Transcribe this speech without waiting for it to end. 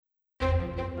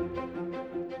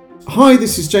Hi,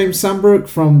 this is James Sambrook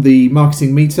from the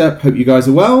Marketing Meetup. Hope you guys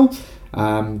are well.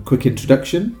 Quick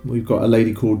introduction. We've got a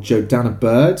lady called Jodanna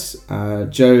Bird.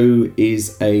 Jo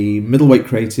is a middleweight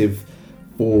creative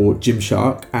for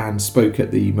Gymshark and spoke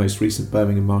at the most recent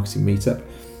Birmingham Marketing Meetup.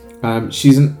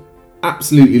 She's an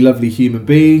absolutely lovely human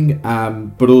being,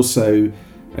 but also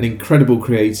an incredible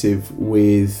creative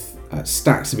with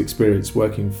stacks of experience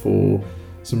working for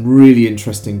some really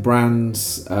interesting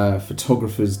brands,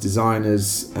 photographers,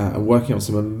 designers, and working on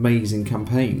some amazing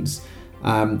campaigns.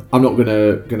 I'm not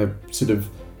gonna sort of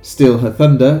steal her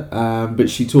thunder, but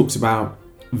she talks about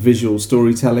visual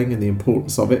storytelling and the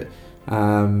importance of it,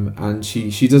 and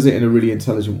she does it in a really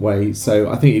intelligent way.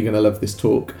 So I think you're going to love this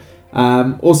talk.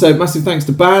 Also, massive thanks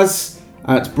to Baz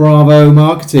at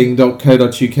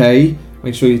bravomarketing.co.uk.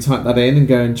 Make sure you type that in and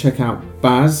go and check out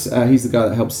Baz. He's the guy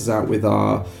that helps us out with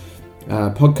our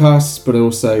podcasts, but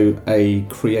also a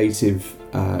creative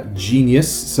genius,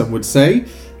 some would say.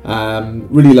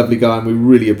 Really lovely guy, and we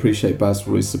really appreciate Baz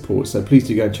for his support, so please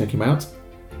do go and check him out.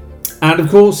 And of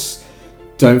course,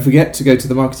 don't forget to go to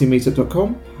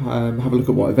themarketingmeetup.com, have a look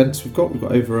at what events we've got. We've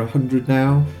got over 100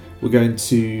 now. We're going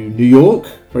to New York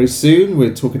very soon.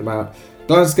 We're talking about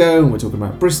Glasgow, and we're talking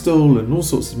about Bristol and all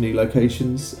sorts of new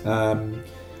locations.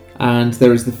 And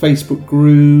there is the Facebook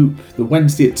group, the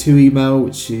Wednesday at 2 email,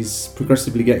 which is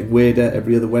progressively getting weirder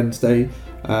every other Wednesday.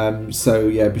 So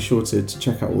yeah, be sure to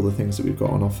check out all the things that we've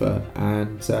got on offer.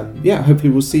 And yeah,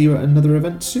 hopefully we'll see you at another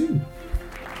event soon.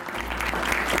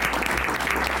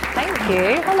 Thank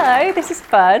you. Hello, this is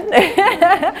fun.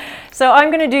 So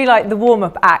I'm going to do like the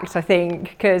warm-up act, I think,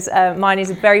 because mine is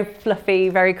very fluffy,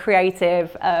 very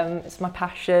creative. It's my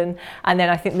passion. And then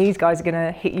I think these guys are going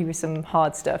to hit you with some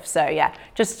hard stuff. So yeah,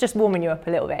 just warming you up a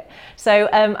little bit. So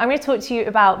I'm going to talk to you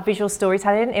about visual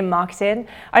storytelling in marketing.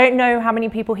 I don't know how many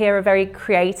people here are very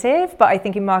creative, but I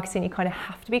think in marketing you kind of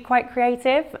have to be quite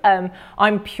creative.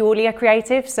 I'm purely a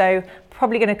creative, so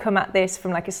probably going to come at this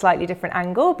from like a slightly different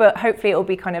angle, but hopefully it'll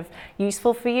be kind of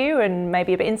useful for you and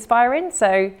maybe a bit inspiring.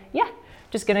 So yeah,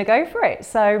 just going to go for it.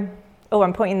 So, oh,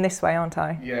 I'm pointing this way, aren't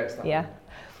I? Yeah,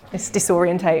 it's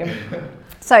disorientating.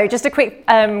 So just a quick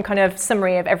kind of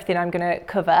summary of everything I'm going to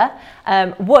cover.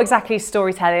 What exactly is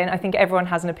storytelling? I think everyone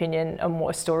has an opinion on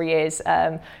what a story is.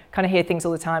 Kind of hear things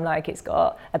all the time like it's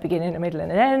got a beginning, a middle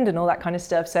and an end and all that kind of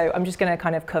stuff. So I'm just going to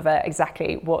kind of cover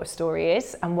exactly what a story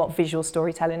is and what visual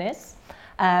storytelling is.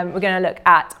 We're going to look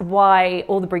at why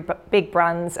all the big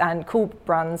brands and cool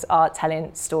brands are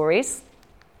telling stories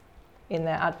in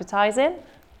their advertising.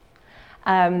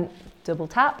 Double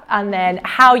tap, and then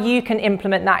how you can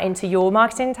implement that into your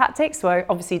marketing tactics. So I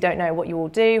obviously don't know what you will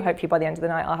do. Hopefully by the end of the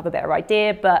night I'll have a better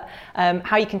idea, but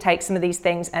how you can take some of these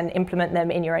things and implement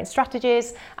them in your own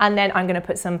strategies. And then I'm going to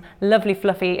put some lovely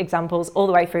fluffy examples all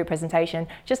the way through presentation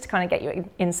just to kind of get you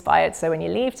inspired. So when you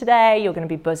leave today, you're going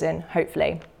to be buzzing,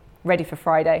 hopefully, ready for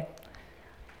Friday.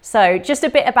 So just a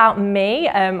bit about me.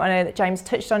 I know that James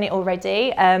touched on it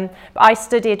already, but I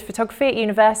studied photography at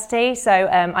university. So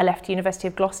I left University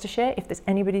of Gloucestershire, if there's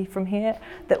anybody from here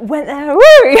that went there. Woo!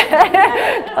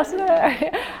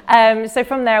 So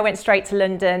from there I went straight to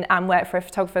London and worked for a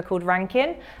photographer called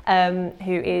Rankin,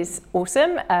 who is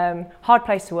awesome. Hard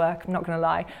place to work, I'm not going to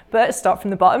lie, but start from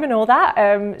the bottom and all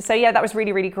that. So yeah, that was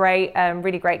really, really great,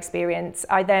 really great experience.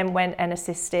 I then went and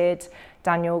assisted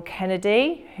Daniel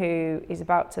Kennedy, who is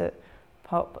about to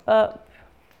pop up.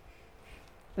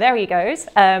 There he goes.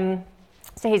 So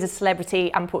he's a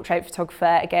celebrity and portrait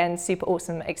photographer. Again, super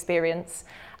awesome experience.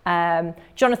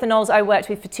 Jonathan Knowles I worked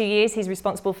with for 2 years. He's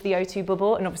responsible for the O2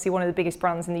 bubble and obviously one of the biggest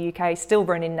brands in the UK, still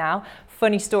running now.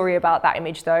 Funny story about that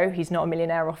image though, he's not a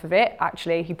millionaire off of it.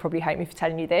 Actually, he'd probably hate me for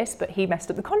telling you this, but he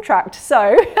messed up the contract.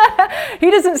 So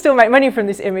he doesn't still make money from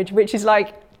this image, which is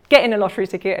like getting a lottery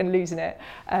ticket and losing it.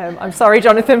 I'm sorry,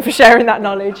 Jonathan, for sharing that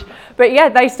knowledge. But yeah,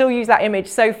 they still use that image.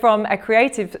 So from a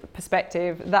creative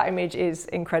perspective, that image is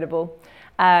incredible.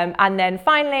 And then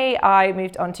finally, I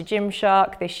moved on to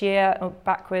Gymshark this year. Oh,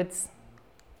 backwards.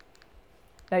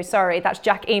 No, sorry, that's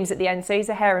Jack Eames at the end. So he's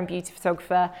a hair and beauty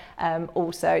photographer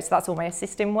also. So that's all my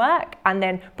assisting work. And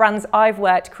then brands I've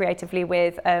worked creatively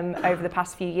with over the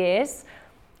past few years.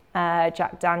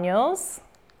 Jack Daniels.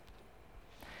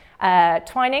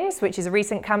 Twinings, which is a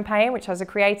recent campaign, which has a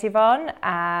creative on,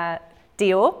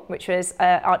 Dior, which was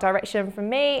art direction from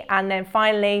me, and then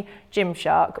finally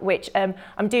Gymshark, which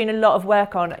I'm doing a lot of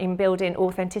work on in building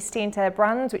authenticity into their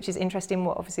brand, which is interesting,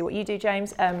 obviously what you do,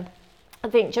 James. I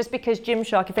think just because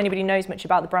Gymshark, if anybody knows much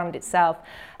about the brand itself,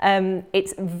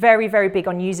 it's very, very big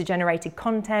on user-generated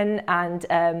content and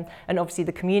obviously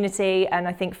the community. And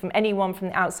I think from anyone from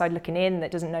the outside looking in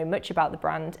that doesn't know much about the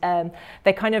brand,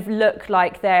 they kind of look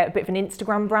like they're a bit of an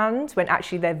Instagram brand when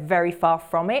actually they're very far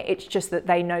from it. It's just that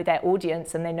they know their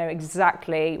audience and they know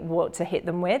exactly what to hit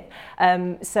them with.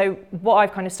 So what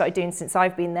I've kind of started doing since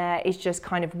I've been there is just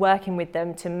kind of working with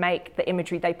them to make the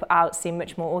imagery they put out seem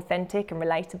much more authentic and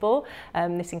relatable.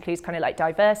 This includes kind of like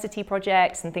diversity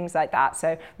projects and things like that.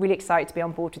 So really excited to be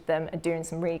on board with them and doing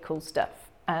some really cool stuff.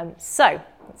 So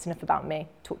that's enough about me.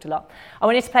 Talked a lot. I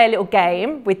wanted to play a little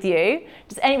game with you.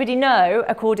 Does anybody know,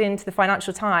 according to the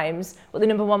Financial Times, what the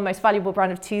 #1 most valuable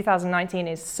brand of 2019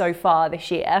 is so far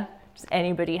this year? Does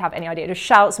anybody have any idea? Just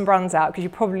shout some brands out because you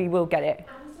probably will get it.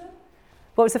 Amazon?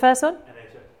 What was the first one?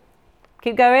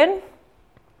 Keep going.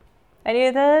 Any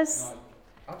others? No.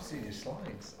 I've seen your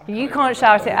slides. You can't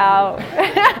shout it out.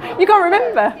 You can't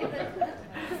remember.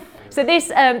 So this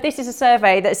is a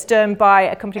survey that's done by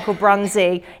a company called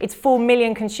Brandsy. It's 4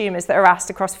 million consumers that are asked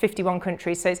across 51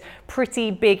 countries. So it's pretty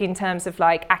big in terms of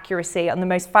like accuracy on the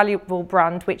most valuable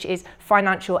brand, which is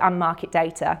financial and market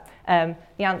data.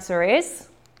 The answer is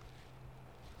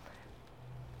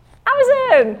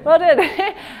Amazon. Well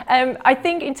done. I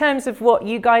think in terms of what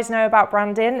you guys know about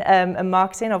branding and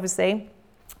marketing, obviously,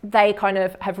 they kind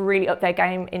of have really upped their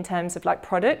game in terms of like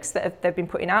products that they've been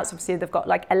putting out. So obviously they've got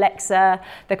like Alexa.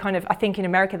 They're kind of, I think in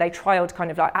America they trialed kind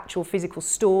of like actual physical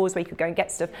stores where you could go and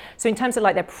get stuff. So in terms of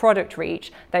like their product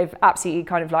reach, they've absolutely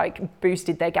kind of like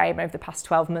boosted their game over the past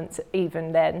 12 months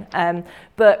even then.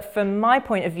 But from my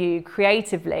point of view,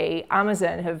 creatively,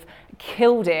 Amazon have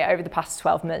killed it over the past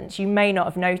 12 months. You may not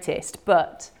have noticed,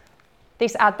 but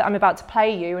this ad that I'm about to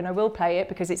play you, and I will play it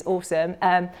because it's awesome,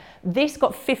 this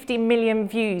got 50 million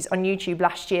views on YouTube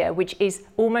last year, which is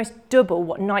almost double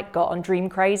what Nike got on Dream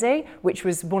Crazy, which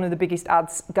was one of the biggest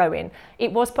ads going.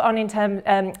 It was put on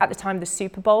at the time of the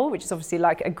Super Bowl, which is obviously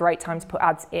like a great time to put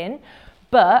ads in,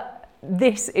 but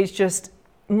this is just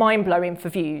mind-blowing for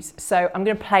views. So I'm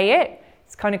going to play it,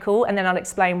 it's kind of cool, and then I'll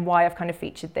explain why I've kind of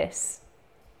featured this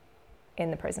in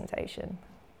the presentation.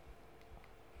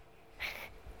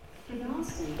 In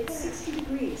Austin, it's 60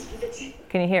 degrees.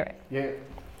 Can you hear it? Yeah.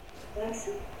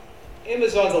 Alexa?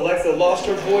 Amazon's Alexa lost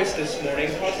her voice this morning,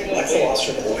 causing Alexa lost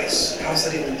her voice. How's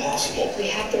that even possible? We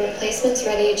have the replacements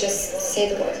ready. Just say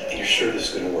the word. And you're sure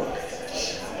this is going to work?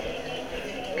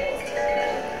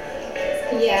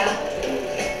 Yeah.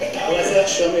 Alexa,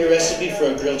 show me a recipe for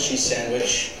a grilled cheese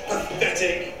sandwich.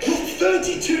 Pathetic. You're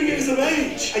 32 years of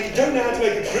age, and you don't know how to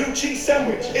make a grilled cheese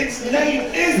sandwich. Its name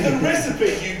is the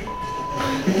recipe, you...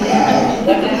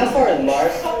 How far is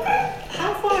Mars?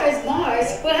 How far is Mars?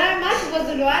 Well, how am I supposed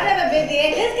to know? I've never been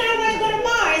there. This guy want to go to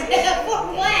Mars. For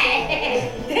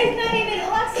what? There's not even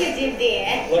oxygen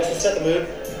there. Alexa, set the mood.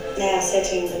 Now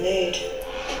setting the mood.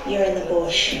 You're in the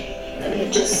bush. And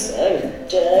you're just so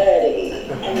dirty.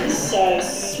 And you're so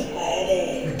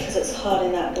sweaty. Because it's hot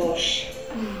in that bush.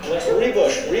 Alexa,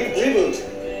 reboot.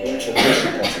 What's the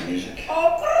country music? I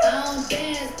don't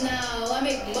dance now. I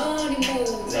make money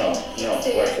moves. No, what's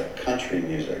the country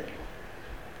music?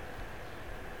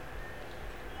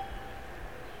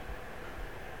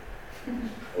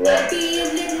 What's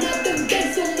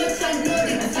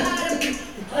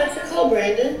it called,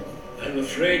 Brandon? I'm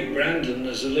afraid Brandon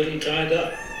is a little tied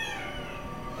up.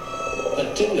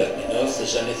 But do let me know if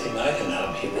there's anything I can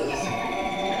help you with.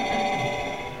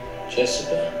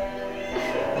 Jessica?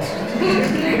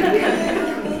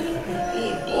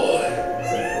 Good boy.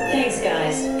 Thanks,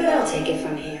 guys. But I'll take it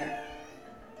from here.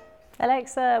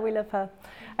 Alexa, we love her.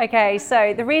 Okay,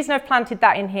 so the reason I've planted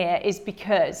that in here is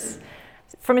because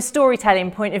from a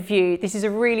storytelling point of view, this is a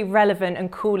really relevant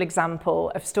and cool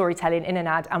example of storytelling in an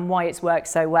ad and why it's worked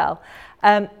so well.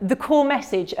 The core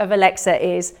message of Alexa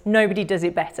is nobody does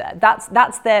it better. That's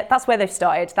where they've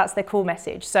started. That's their core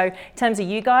message. So in terms of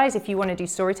you guys, if you want to do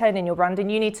storytelling in your branding,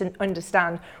 you need to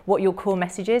understand what your core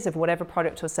message is of whatever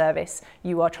product or service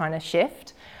you are trying to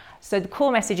shift. So the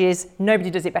core message is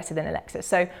nobody does it better than Alexa.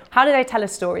 So how do they tell a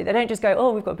story? They don't just go,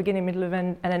 oh, we've got a beginning, middle,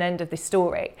 and an end of this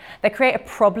story. They create a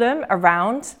problem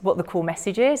around what the core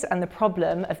message is, and the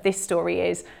problem of this story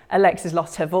is Alexa's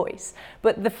lost her voice.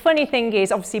 But the funny thing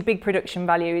is, obviously, big production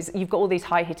value is you've got all these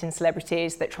high-hitting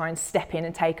celebrities that try and step in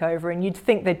and take over, and you'd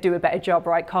think they'd do a better job,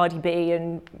 right? Cardi B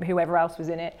and whoever else was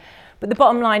in it. But the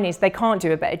bottom line is they can't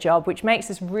do a better job, which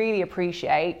makes us really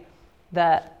appreciate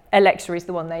that Alexa is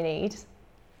the one they need.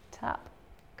 Tap,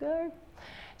 go.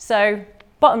 So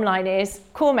Bottom line is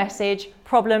core message,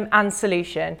 problem and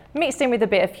solution, mixed in with a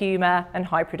bit of humour and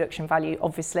high production value,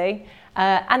 obviously.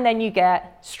 And then you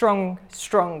get strong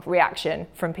reaction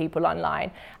from people online.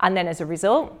 And then as a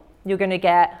result, you're going to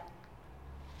get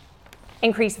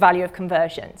increased value of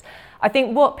conversions. I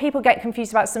think what people get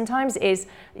confused about sometimes is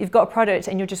you've got a product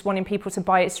and you're just wanting people to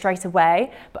buy it straight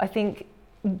away. But I think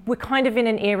we're kind of in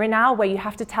an era now where you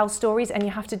have to tell stories and you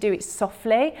have to do it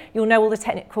softly. You'll know all the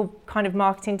technical kind of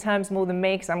marketing terms more than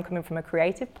me because I'm coming from a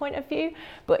creative point of view.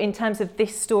 But in terms of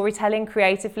this storytelling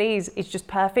creatively is just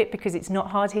perfect because it's not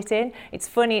hard hitting. It's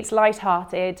funny, it's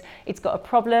light-hearted, it's got a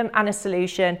problem and a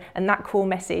solution, and that core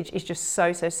message is just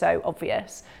so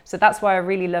obvious. So that's why I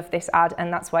really love this ad,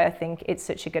 and that's why I think it's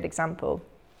such a good example.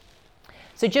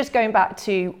 So just going back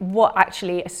to what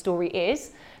actually a story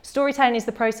is. Storytelling is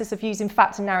the process of using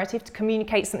fact and narrative to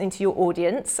communicate something to your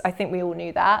audience. I think we all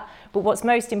knew that. But what's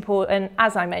most important,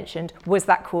 as I mentioned, was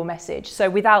that core message. So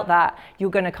without that, you're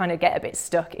going to kind of get a bit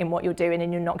stuck in what you're doing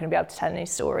and you're not going to be able to tell any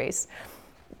stories.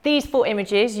 These 4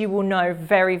 images you will know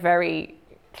very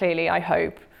clearly, I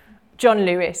hope. John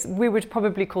Lewis, we would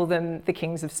probably call them the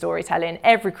kings of storytelling.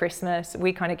 Every Christmas,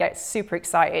 we kind of get super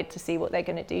excited to see what they're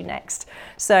going to do next.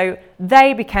 So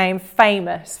they became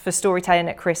famous for storytelling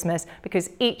at Christmas because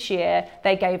each year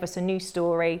they gave us a new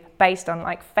story based on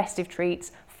like festive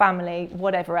treats, family,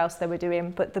 whatever else they were doing.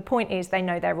 But the point is they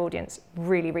know their audience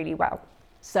really well.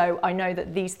 So I know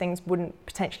that these things wouldn't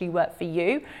potentially work for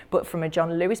you, but from a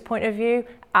John Lewis point of view,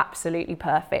 absolutely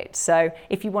perfect. So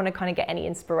if you want to kind of get any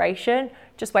inspiration,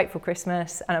 just wait for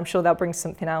Christmas and I'm sure they'll bring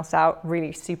something else out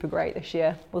really super great this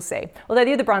year. We'll see. Although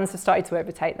the other brands have started to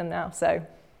overtake them now, so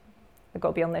they've got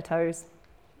to be on their toes.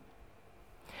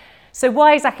 So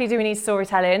why exactly do we need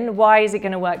storytelling? Why is it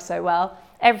going to work so well?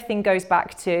 Everything goes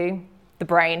back to the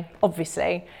brain,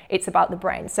 obviously. It's about the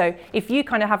brain. So if you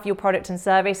kind of have your product and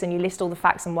service and you list all the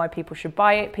facts and why people should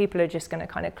buy it, people are just going to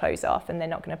kind of close off and they're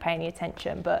not going to pay any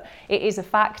attention. But it is a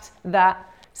fact that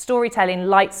storytelling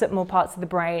lights up more parts of the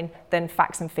brain than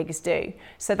facts and figures do.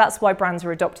 So that's why brands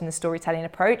are adopting the storytelling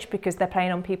approach, because they're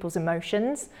playing on people's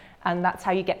emotions, and that's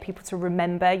how you get people to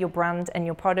remember your brand and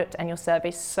your product and your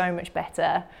service so much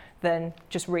better than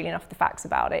just reeling off the facts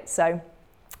about it. So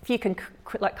if you can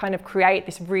kind of create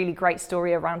this really great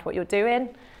story around what you're doing,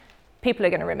 people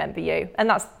are going to remember you. And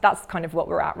that's kind of what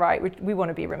we're at, right? We want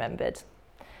to be remembered.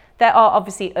 There are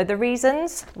obviously other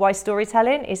reasons why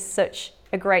storytelling is such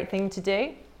a great thing to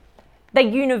do. They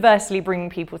universally bring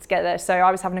people together. So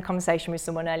I was having a conversation with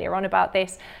someone earlier on about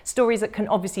this. Stories that can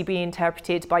obviously be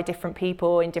interpreted by different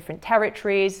people in different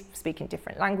territories, speaking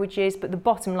different languages. But the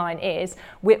bottom line is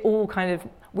we're all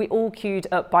queued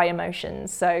up by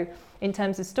emotions. So in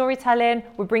terms of storytelling,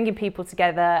 we're bringing people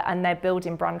together and they're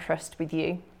building brand trust with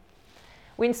you.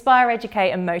 We inspire,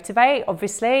 educate and motivate,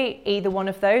 obviously, either one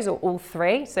of those or all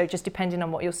 3. So just depending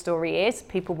on what your story is,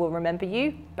 people will remember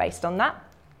you based on that.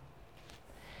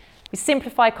 We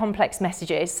simplify complex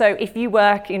messages. So if you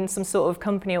work in some sort of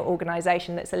company or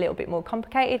organisation that's a little bit more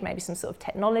complicated, maybe some sort of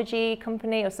technology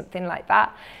company or something like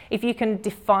that, if you can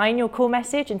define your core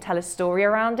message and tell a story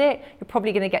around it, you're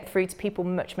probably going to get through to people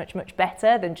much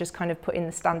better than just kind of putting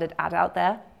the standard ad out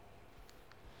there.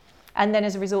 And then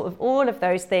as a result of all of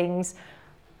those things,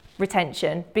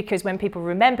 retention, because when people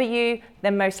remember you, they're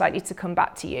most likely to come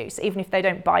back to you. So even if they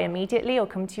don't buy immediately or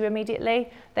come to you immediately,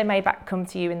 they may come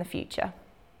to you in the future.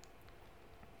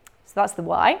 So that's the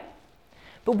why.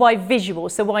 But why visual?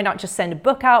 So why not just send a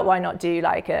book out? Why not do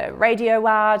like a radio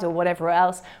ad or whatever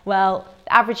else? Well,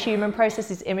 the average human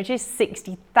processes images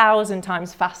 60,000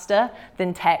 times faster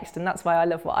than text. And that's why I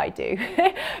love what I do,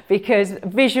 because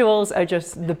visuals are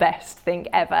just the best thing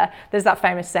ever. There's that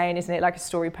famous saying, isn't it? Like a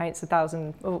story paints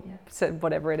 1,000, so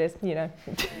whatever it is, you know.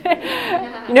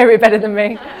 You know it better than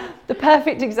me. The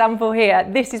perfect example here,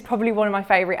 this is probably one of my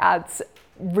favorite ads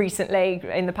recently,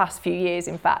 in the past few years,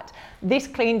 in fact. This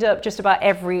cleaned up just about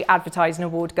every advertising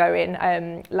award going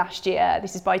last year.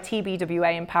 This is by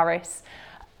TBWA in Paris.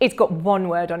 It's got one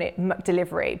word on it,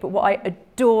 McDelivery. But what I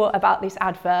adore about this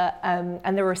advert,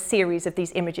 and there are a series of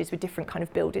these images with different kind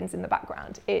of buildings in the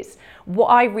background, is what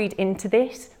I read into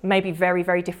this may be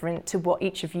very different to what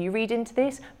each of you read into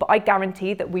this, but I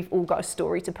guarantee that we've all got a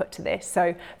story to put to this.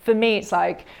 So for me, it's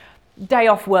like, day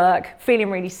off work, feeling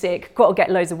really sick, got to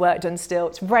get loads of work done still,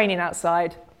 it's raining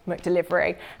outside,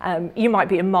 McDelivery. You might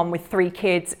be a mum with 3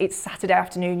 kids, it's Saturday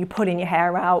afternoon, you're pulling your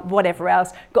hair out, whatever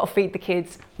else, got to feed the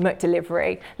kids,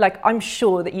 McDelivery. Like, I'm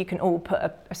sure that you can all put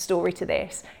a story to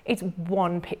this. It's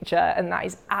one picture and that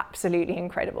is absolutely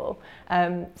incredible.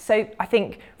 So I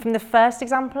think from the first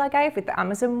example I gave with the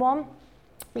Amazon one,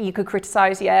 you could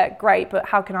criticise, yeah, great, but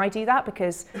how can I do that?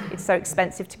 Because it's so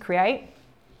expensive to create.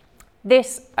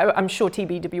 This, I'm sure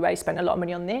TBWA spent a lot of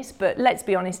money on this, but let's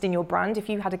be honest, in your brand, if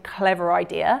you had a clever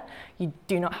idea, you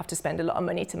do not have to spend a lot of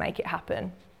money to make it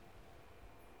happen.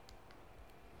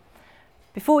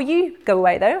 Before you go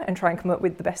away though and try and come up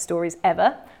with the best stories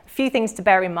ever, a few things to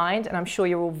bear in mind, and I'm sure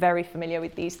you're all very familiar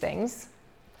with these things.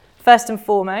 First and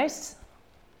foremost,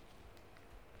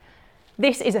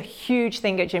 this is a huge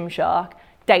thing at Gymshark,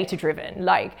 data-driven.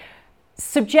 Like,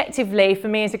 subjectively, for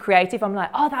me as a creative, I'm like,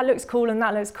 oh, that looks cool and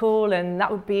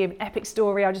that would be an epic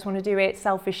story. I just want to do it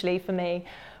selfishly for me.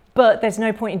 But there's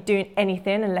no point in doing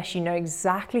anything unless you know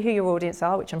exactly who your audience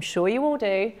are, which I'm sure you all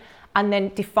do, and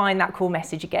then define that core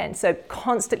message again. So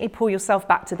constantly pull yourself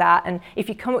back to that. And if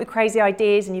you come up with crazy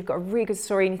ideas and you've got a really good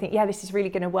story and you think, yeah, this is really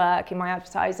going to work in my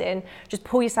advertising, just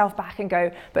pull yourself back and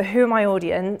go, but who are my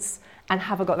audience? And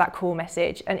have I got that core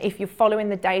message? And if you're following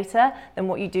the data, then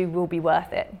what you do will be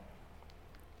worth it.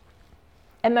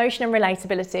 Emotion and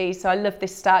relatability. So I love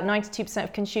this stat, 92%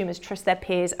 of consumers trust their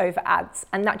peers over ads.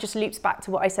 And that just loops back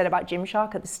to what I said about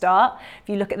Gymshark at the start. If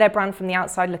you look at their brand from the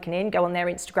outside looking in, go on their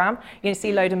Instagram, you're gonna see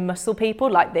a load of muscle people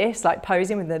like this, like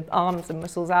posing with their arms and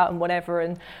muscles out and whatever.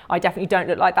 And I definitely don't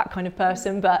look like that kind of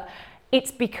person, but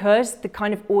it's because the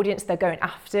kind of audience they're going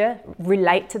after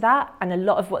relate to that. And a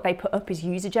lot of what they put up is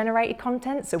user-generated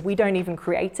content. So we don't even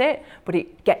create it, but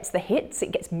it gets the hits.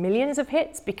 It gets millions of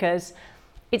hits because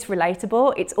it's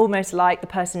relatable. It's almost like the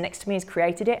person next to me has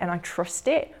created it and I trust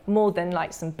it more than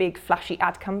like some big flashy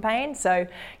ad campaign. So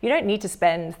you don't need to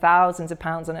spend thousands of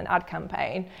pounds on an ad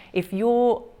campaign. If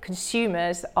your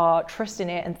consumers are trusting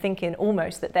it and thinking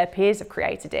almost that their peers have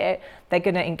created it, they're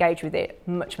gonna engage with it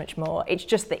much, much more. It's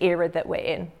just the era that we're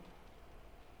in.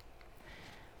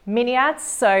 Mini ads,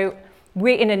 so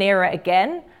we're in an era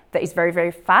again that is very,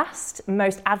 very fast.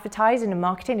 Most advertising and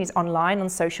marketing is online on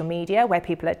social media where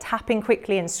people are tapping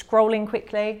quickly and scrolling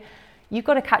quickly. You've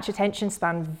got to catch attention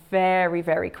span very,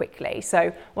 very quickly.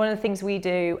 So one of the things we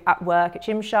do at work at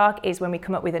Gymshark is when we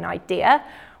come up with an idea,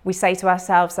 we say to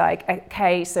ourselves like,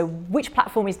 okay, so which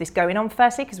platform is this going on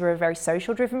firstly, because we're a very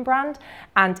social driven brand,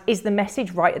 and is the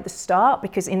message right at the start?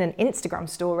 Because in an Instagram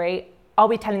story, are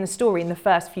we telling the story in the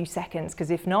first few seconds? Because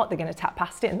if not, they're going to tap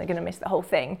past it and they're going to miss the whole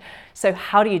thing. So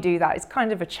how do you do that? It's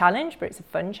kind of a challenge, but it's a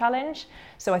fun challenge.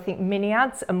 So I think mini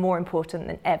ads are more important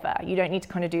than ever. You don't need to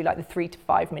kind of do like the 3 to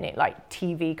 5 minute like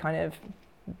TV kind of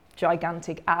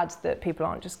gigantic ads that people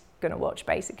aren't just going to watch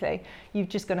basically. You're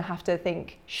just going to have to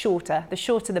think shorter. The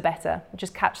shorter the better.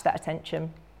 Just catch that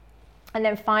attention. And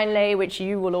then finally, which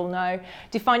you will all know,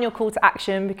 define your call to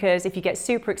action, because if you get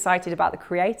super excited about the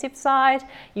creative side,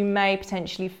 you may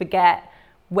potentially forget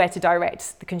where to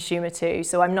direct the consumer to.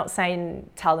 So I'm not saying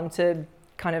tell them to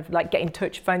kind of like get in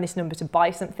touch, phone this number to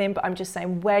buy something, but I'm just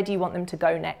saying, where do you want them to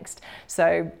go next?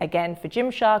 So again, for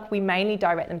Gymshark, we mainly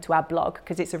direct them to our blog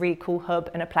because it's a really cool hub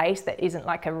and a place that isn't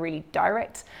like a really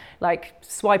direct, like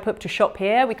swipe up to shop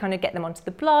here. We kind of get them onto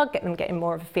the blog, get them getting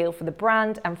more of a feel for the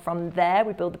brand. And from there,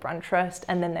 we build the brand trust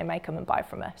and then they may come and buy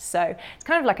from us. So it's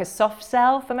kind of like a soft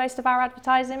sell for most of our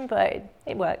advertising, but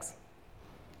it works.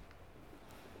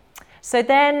 So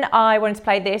then I wanted to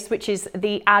play this, which is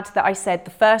the ad that I said the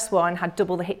first one had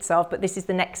double the hits of, but this is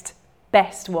the next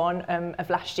best one of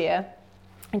last year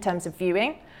in terms of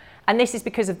viewing. And this is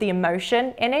because of the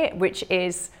emotion in it, which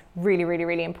is really, really,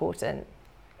 really important.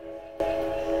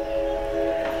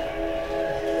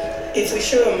 If we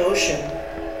show emotion,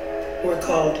 we're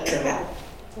called dramatic.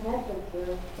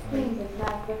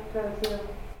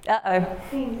 Uh-oh.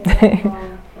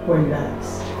 We're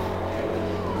nuts.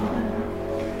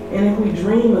 And if we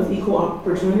dream of equal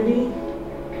opportunity,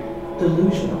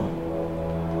 delusional.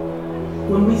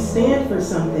 When we stand for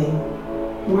something,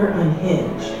 we're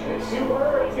unhinged.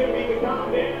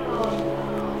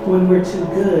 When we're too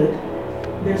good,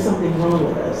 there's something wrong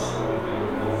with us.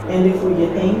 And if we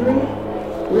get angry,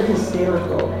 we're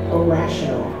hysterical,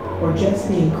 irrational, or just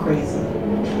being crazy.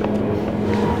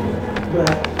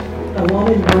 But a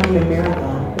woman running a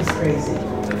marathon is crazy.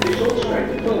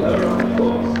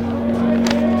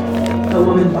 A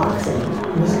woman boxing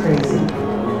was crazy.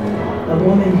 A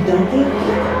woman dunking,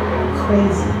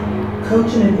 crazy.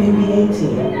 Coaching an NBA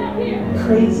team,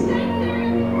 crazy.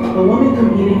 A woman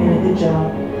competing in a good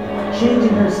job,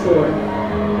 changing her sport,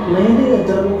 landing a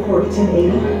double cork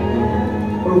 1080,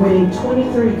 or winning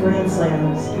 23 Grand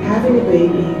Slams, having a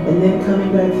baby, and then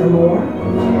coming back for more.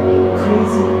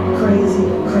 Crazy, crazy,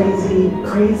 crazy,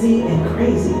 crazy, and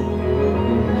crazy.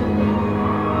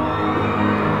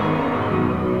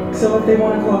 So if they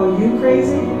want to call you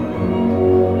crazy,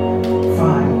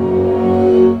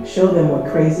 fine. Show them what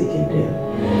crazy can do.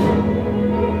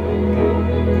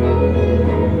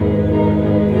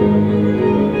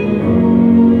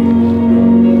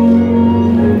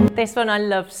 this one I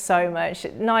love so much.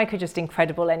 Nike are just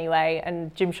incredible anyway,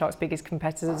 and Gymshark's biggest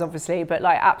competitors obviously, but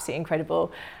like absolutely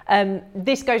incredible.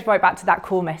 This goes right back to that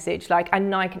core message, like,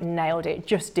 and Nike nailed it,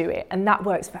 just do it. And that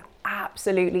works for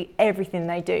absolutely everything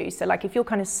they do. So like if you're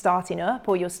kind of starting up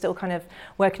or you're still kind of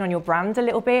working on your brand a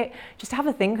little bit, just have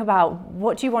a think about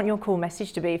what do you want your core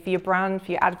message to be for your brand,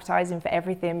 for your advertising, for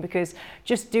everything, because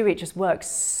just do it just works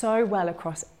so well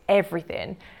across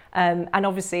everything. And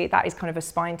obviously that is kind of a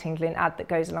spine-tingling ad that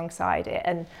goes alongside it.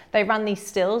 And they ran these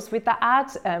stills with that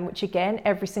ad, which again,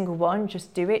 every single one,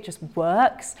 just do it, just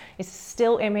works. It's a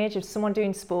still image of someone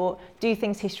doing sport, do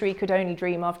things history could only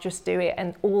dream of, just do it,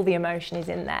 and all the emotion is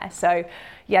in there. So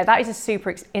yeah, that is a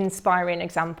super inspiring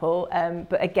example,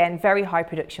 but again, very high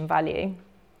production value.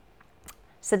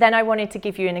 So then I wanted to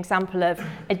give you an example of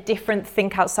a different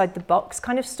think outside the box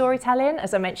kind of storytelling.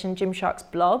 As I mentioned, Gymshark's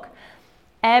blog.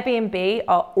 Airbnb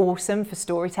are awesome for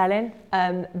storytelling.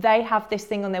 They have this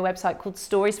thing on their website called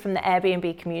Stories from the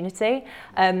Airbnb Community.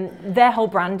 Their whole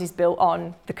brand is built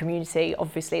on the community,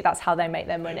 obviously. That's how they make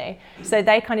their money. So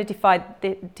they kind of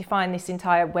define this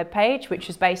entire webpage, which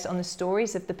is based on the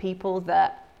stories of the people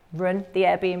that run the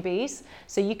Airbnbs.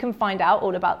 So you can find out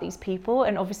all about these people,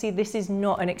 and obviously this is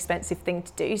not an expensive thing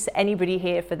to do. So anybody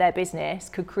here for their business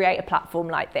could create a platform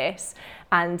like this,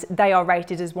 and they are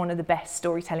rated as one of the best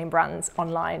storytelling brands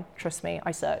online. Trust me,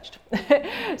 I searched.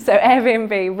 So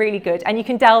Airbnb, really good. And you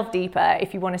can delve deeper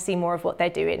if you want to see more of what they're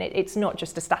doing. It's not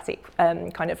just a static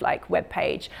kind of like web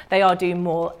page. They are doing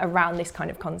more around this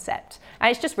kind of concept. And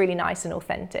it's just really nice and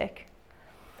authentic.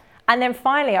 And then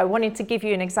finally, I wanted to give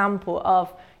you an example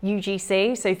of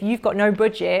UGC. So if you've got no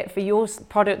budget for your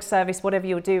product, service, whatever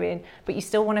you're doing, but you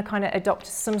still want to kind of adopt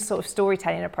some sort of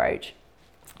storytelling approach.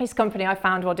 This company I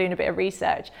found while doing a bit of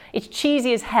research. It's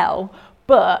cheesy as hell,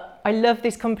 but I love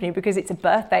this company because it's a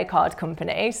birthday card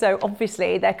company. So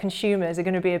obviously their consumers are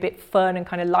going to be a bit fun and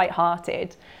kind of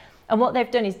light-hearted. And what they've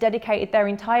done is dedicated their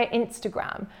entire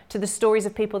Instagram to the stories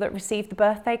of people that received the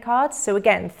birthday cards. So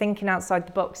again, thinking outside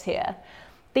the box here.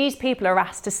 These people are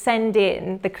asked to send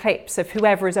in the clips of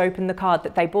whoever has opened the card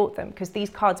that they bought them, because these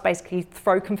cards basically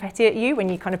throw confetti at you when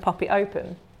you kind of pop it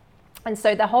open. And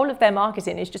so the whole of their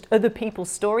marketing is just other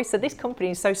people's stories. So this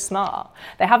company is so smart.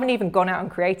 They haven't even gone out and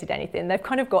created anything. They've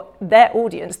kind of got their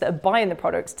audience that are buying the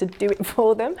products to do it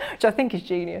for them, which I think is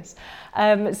genius.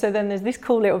 So then there's this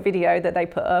cool little video that they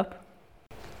put up.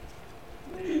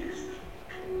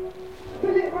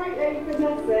 Put it right there, you can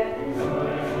test it.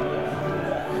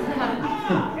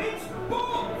 It's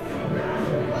Bob!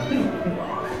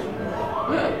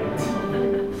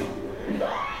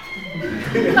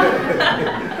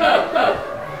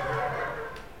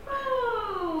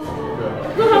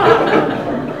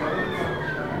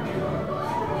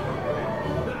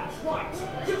 That's right.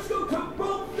 Just go to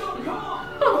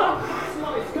bob.com.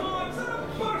 Personalized cards that are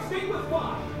bursting with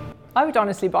fun. I would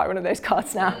honestly buy one of those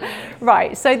cards now.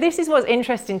 Right, so this is what's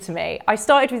interesting to me. I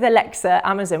started with Alexa,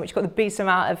 Amazon, which got the biggest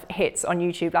amount of hits on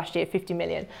YouTube last year, 50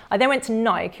 million. I then went to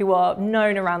Nike, who are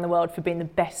known around the world for being the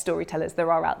best storytellers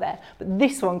there are out there. But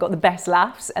this one got the best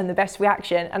laughs and the best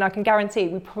reaction, and I can guarantee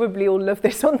we probably all love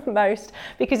this one the most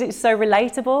because it's so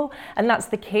relatable, and that's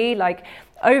the key. Like,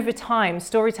 over time,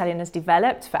 storytelling has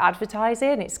developed for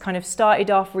advertising. It's kind of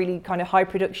started off really kind of high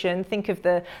production. Think of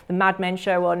the Mad Men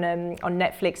show on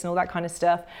Netflix and all that kind of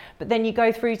stuff. But then you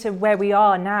go through to where we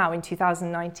are now in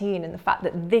 2019, and the fact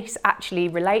that this actually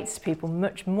relates to people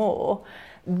much more.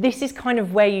 This is kind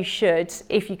of where you should,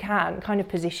 if you can, kind of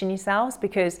position yourselves,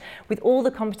 because with all the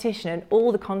competition and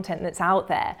all the content that's out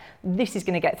there, this is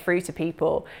going to get through to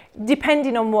people.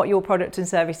 Depending on what your product and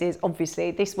service is,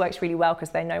 obviously, this works really well because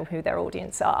they know who their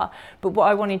audience are. But what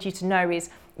I wanted you to know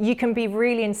is you can be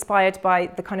really inspired by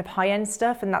the kind of high-end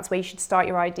stuff, and that's where you should start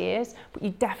your ideas, but you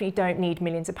definitely don't need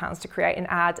millions of pounds to create an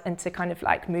ad and to kind of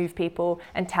like move people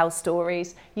and tell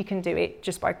stories. You can do it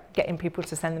just by getting people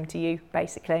to send them to you,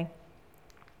 basically.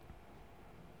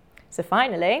 So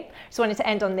finally, just wanted to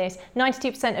end on this.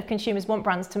 92% of consumers want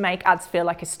brands to make ads feel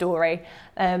like a story.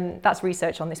 That's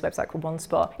research on this website called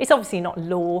OneSpot. It's obviously not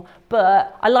law,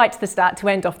 but I liked the stat to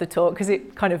end off the talk because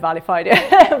it kind of validated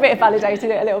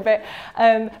it a little bit.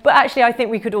 But actually, I think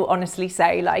we could all honestly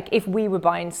say, like, if we were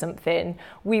buying something,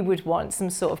 we would want some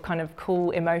sort of kind of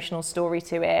cool emotional story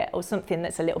to it, or something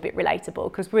that's a little bit relatable,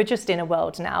 because we're just in a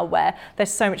world now where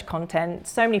there's so much content,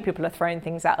 so many people are throwing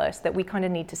things at us that we kind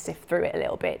of need to sift through it a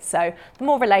little bit. So the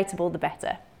more relatable, the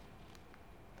better.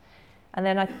 And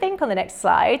then I think on the next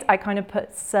slide, I kind of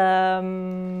put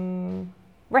some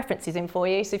references in for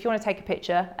you. So if you want to take a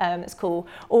picture, it's cool.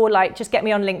 Or like just get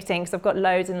me on LinkedIn, because I've got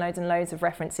loads and loads and loads of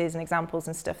references and examples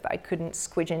and stuff that I couldn't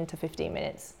squidge into 15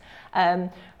 minutes.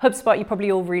 HubSpot, you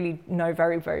probably all really know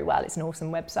very, very well. It's an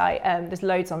awesome website. There's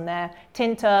loads on there.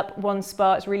 TintUp,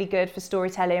 OneSpot is really good for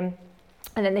storytelling.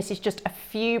 And then this is just a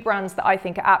few brands that I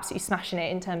think are absolutely smashing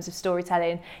it in terms of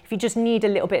storytelling. If you just need a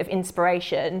little bit of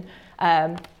inspiration,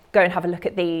 go and have a look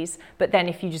at these. But then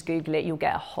if you just Google it, you'll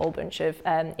get a whole bunch of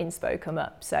inspo come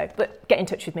up. So, but get in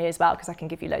touch with me as well, because I can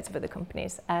give you loads of other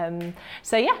companies.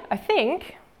 So yeah, I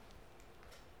think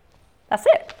that's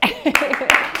it.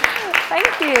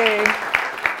 Thank you.